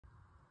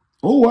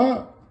Oh,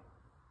 wow.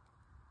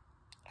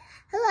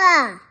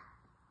 Hurrah.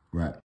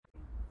 Right.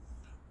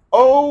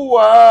 Oh,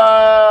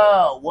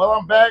 wow. Well,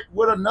 I'm back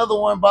with another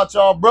one about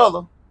y'all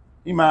brother.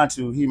 He mine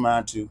too. He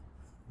mine too.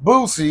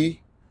 Boosie,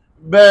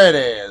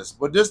 badass.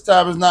 But this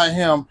time it's not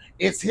him.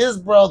 It's his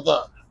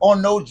brother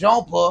on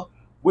Nojumper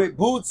with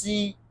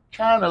Boosie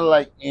kind of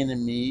like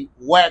enemy.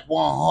 Whack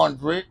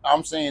 100.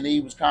 I'm saying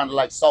he was kind of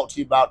like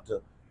salty about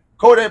the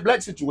Kodak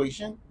Black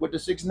situation with the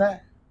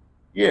 6ix9ine.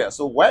 Yeah,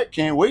 so Whack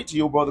can't wait till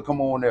your brother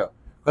come on there.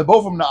 Because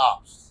both of them the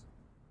ops.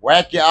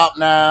 Whack, you out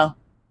now.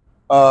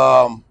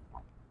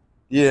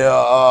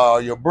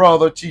 Your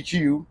brother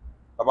TQ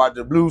about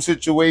the blue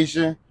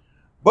situation.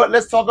 But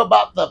let's talk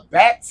about the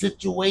bat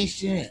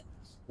situation.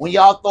 When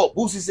y'all thought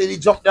Boosie said he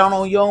jumped down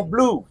on Young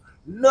Blue.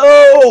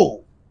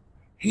 No!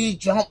 He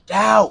jumped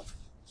out.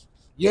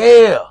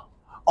 Yeah.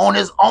 On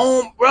his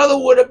own brother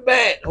with a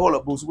bat. Hold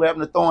up, Boosie. What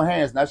happened to throwing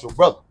hands? That's your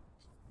brother.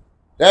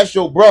 That's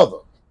your brother.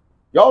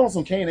 Y'all on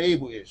some Cain and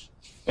Abel-ish.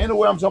 Ain't no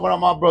way I'm jumping on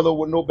my brother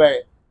with no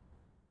bat.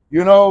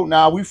 You know,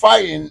 now we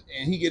fighting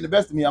and he getting the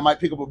best of me. I might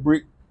pick up a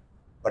brick,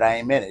 but I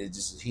ain't meant it. It's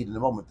just a heat in the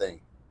moment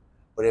thing.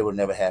 But it would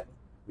never happen.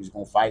 We just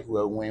gonna fight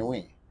whoever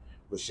win.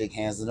 We'll shake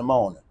hands in the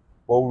morning.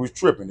 Boy, we was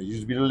tripping. It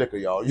used to be the liquor,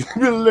 y'all. It used to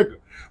be the liquor.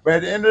 But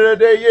at the end of the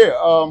day,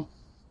 yeah,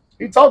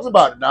 he talks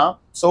about it now.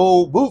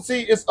 So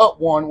Boosie is up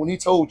one when he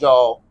told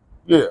y'all,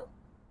 yeah,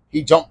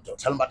 he jumped.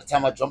 Tell him about the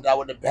time I jumped out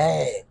with the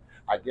bag.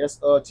 I guess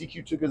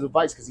TQ took his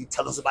advice because he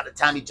told us about the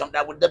time he jumped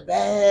out with the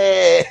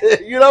bag.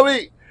 You know what I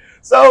mean?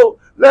 So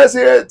let's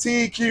hear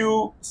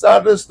TQ side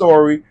of the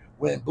story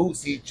when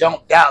Boosie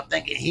jumped out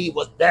thinking he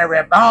was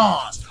Barry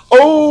Bonds.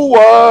 Oh,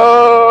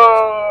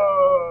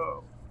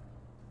 wow.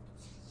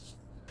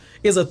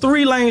 It's a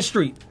 3-lane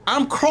street.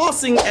 I'm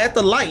crossing at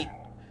the light.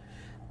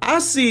 I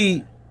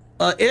see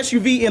a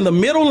SUV in the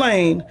middle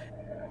lane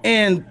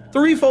and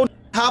 3-4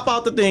 hop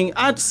out the thing.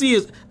 I see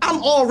it.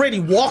 I'm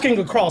already walking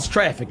across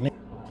traffic.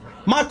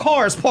 My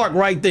car is parked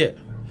right there.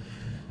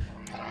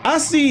 I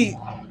see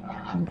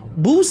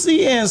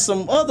Boosie and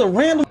some other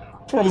random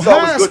from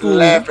high school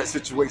laugh at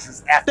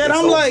situations after that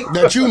I'm like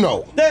that you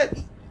know that.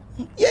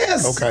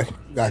 Yes. Okay,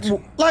 got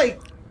you. Like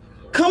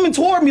coming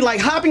toward me, like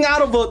hopping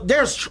out of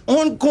there's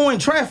ongoing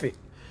traffic.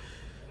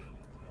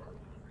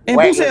 And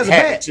Boosie has a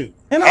bat.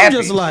 And I'm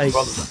just like,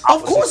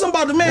 of course I'm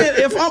about to, man,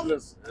 if I'm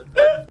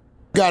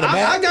got a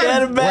bat. I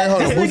got a bat.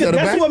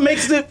 That's what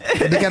makes it.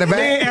 They got a bat.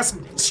 Man, that's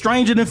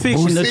stranger than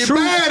fiction. Boosie the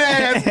truth,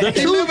 badass. The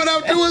truth living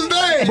up to his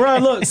name, bro.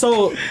 Look,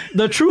 so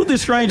the truth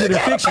is stranger than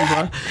fiction,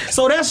 bro.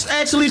 So that's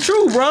actually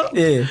true, bro.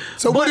 Yeah.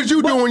 So what did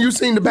you do when you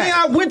seen the bat? Man,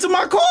 I went to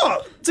my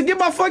car to get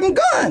my fucking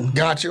gun.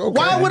 Got you. Okay.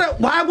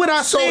 Why would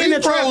I stay in the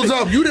traffic?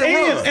 Up. You didn't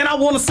run. And I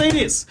want to say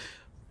this,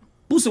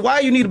 Boosie, why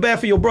you need a bat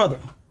for your brother?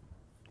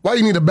 Why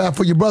you need a bat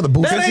for your brother,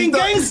 Boosie? That ain't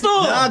gangsta.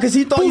 Nah, because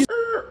he thought you.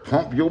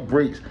 Pump your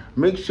brakes.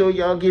 Make sure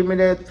y'all give me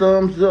that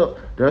thumbs up.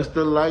 That's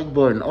the like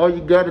button. All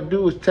you got to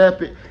do is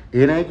tap it.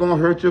 It ain't going to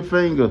hurt your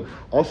finger.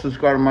 Also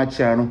subscribe to my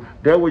channel.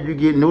 That way you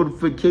get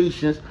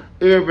notifications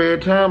every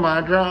time I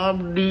drop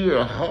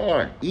the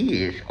hard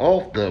is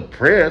off the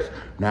press.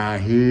 Now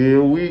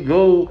here we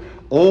go.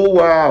 Oh,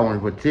 wow.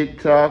 And for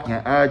TikTok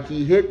and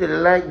IG, hit the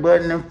like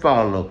button and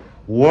follow.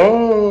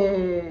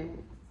 Whoa.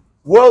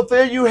 Well,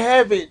 there you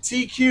have it.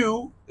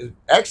 TQ is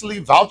actually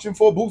vouching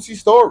for Boosie's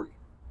story.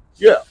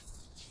 Yeah.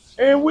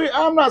 And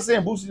I'm not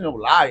saying Boosie's no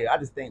liar. I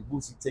just think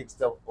Boosie takes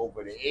stuff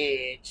over the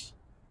edge.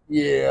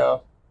 Yeah.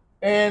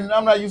 And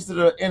I'm not used to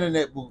the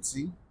internet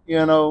Boosie.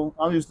 You know,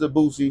 I'm used to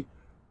Boosie,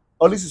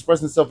 or at least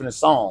expressing himself in his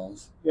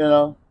songs, you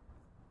know.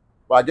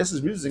 But I guess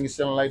his music is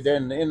sounding like that,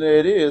 and the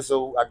internet is.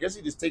 So I guess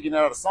he's just taking it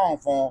out of song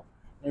form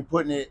and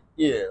putting it,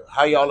 yeah,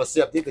 how y'all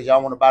accept it because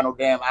y'all want to buy no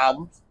damn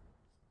albums.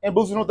 And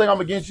Boosie, don't think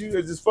I'm against you.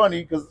 It's just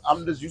funny because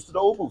I'm just used to the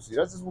old Boosie.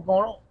 That's just what's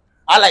going on.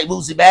 I like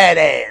Boosie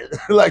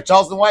badass. Like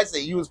Charleston White said,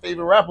 you his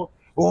favorite rapper.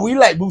 Well, we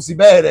like Boosie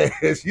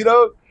badass, you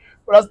know?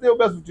 But I still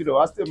mess with you, though.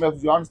 I still mess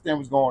with you. I understand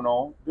what's going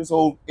on. This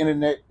whole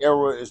internet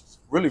era is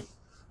really,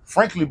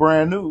 frankly,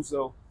 brand new.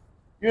 So,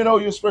 you know,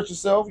 you stretch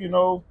yourself, you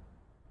know.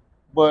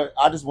 But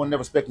I just was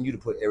never expecting you to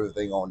put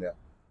everything on there.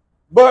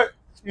 But,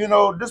 you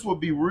know, this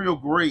would be real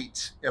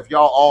great if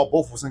y'all all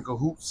both was in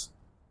cahoots.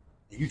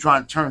 And you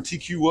trying to turn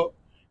TQ up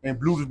and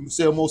Blue to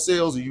sell more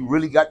sales and you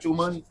really got your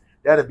money.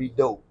 That'd be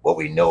dope. But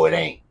we know it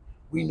ain't.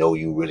 We know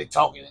you really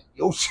talking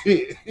your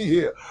shit.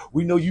 Yeah.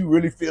 We know you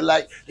really feel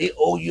like they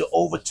owe you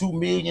over $2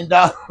 million,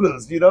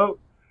 you know?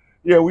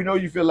 Yeah, we know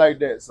you feel like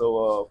that.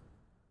 So,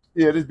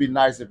 yeah, this be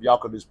nice if y'all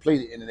could just play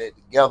the internet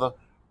together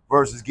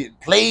versus getting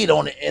played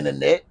on the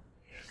internet.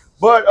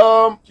 But,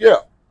 yeah,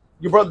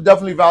 your brother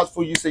definitely vouched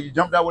for you. Said you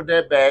jumped out with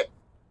that bat,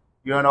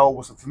 you know,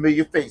 with some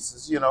familiar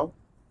faces, you know,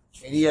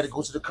 and he had to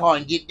go to the car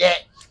and get that.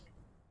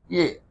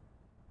 Yeah.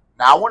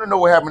 Now, I want to know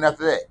what happened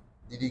after that.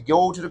 Did he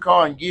go to the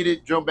car and get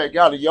it, jump back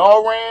out, and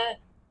y'all ran?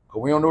 Because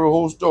we don't know the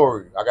whole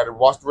story. I got to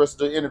watch the rest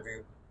of the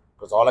interview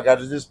because all I got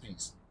is this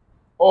piece.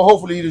 Or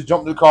hopefully he just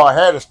jumped in the car,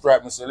 had a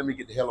strap, and said, let me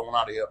get the hell on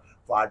out of here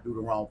before I do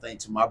the wrong thing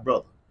to my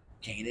brother.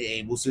 Cain and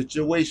Abel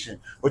situation.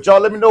 But y'all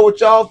let me know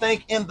what y'all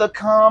think in the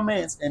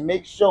comments. And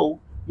make sure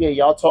Yeah,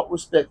 y'all talk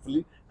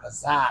respectfully,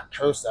 because I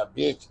curse a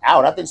bitch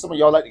out. I think some of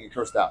y'all like to get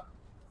cursed out.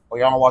 Or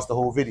y'all don't watch the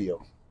whole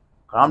video.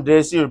 Because I'm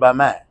dead serious about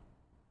mine.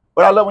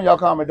 But I love when y'all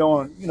comment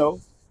on, you know,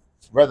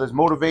 whether it's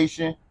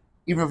motivation,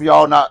 even if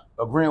y'all not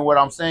agreeing with what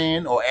I'm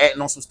saying or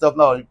adding on some stuff.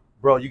 No,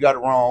 bro, you got it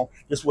wrong.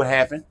 This what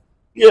happened.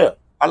 Yeah,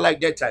 I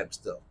like that type of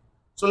stuff.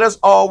 So let's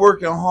all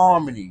work in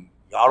harmony.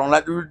 Y'all don't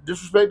like to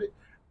disrespect it?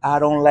 I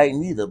don't like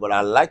neither, but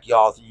I like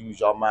y'all to use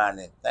your mind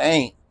and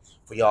think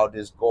for y'all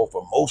just go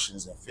for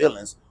emotions and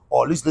feelings,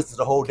 or at least listen to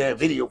the whole damn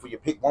video for you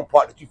pick one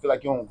part that you feel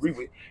like you don't agree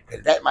with,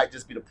 because that might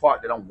just be the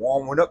part that I'm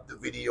warming up the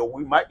video.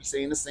 We might be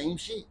saying the same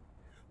shit.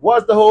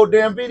 Watch the whole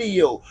damn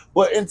video.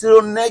 But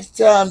until next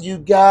time, you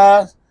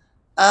guys,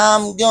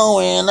 I'm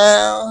going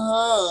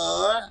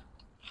out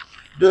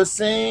the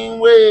same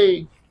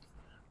way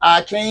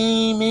I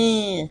came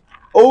in.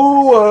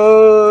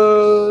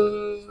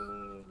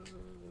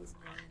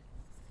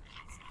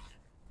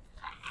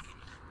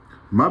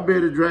 My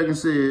bearded dragon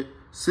said,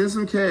 send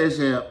some cash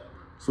out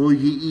so he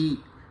can eat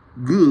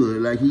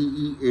good like he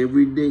eat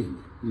every day.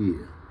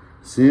 Yeah.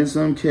 Send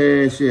some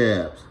cash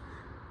apps.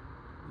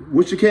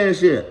 What's your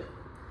cash app?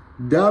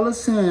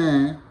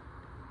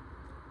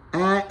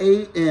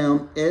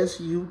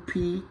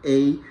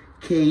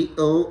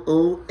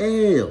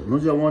 $IAMSUPAKOOL.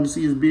 Don't y'all want to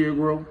see his beard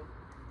grow?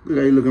 Look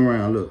how he looking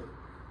around, look.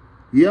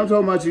 Yeah, I'm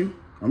talking about you.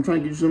 I'm trying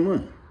to get you some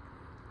money.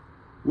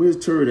 Where's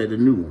turd at the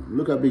new one?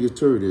 Look how big his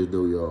turd is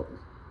though, y'all.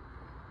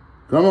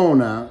 Come on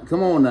now.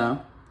 Come on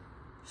now.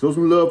 Show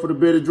some love for the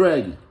bearded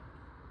dragon.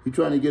 He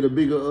trying to get a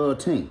bigger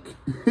tank.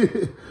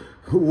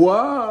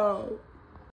 Wow.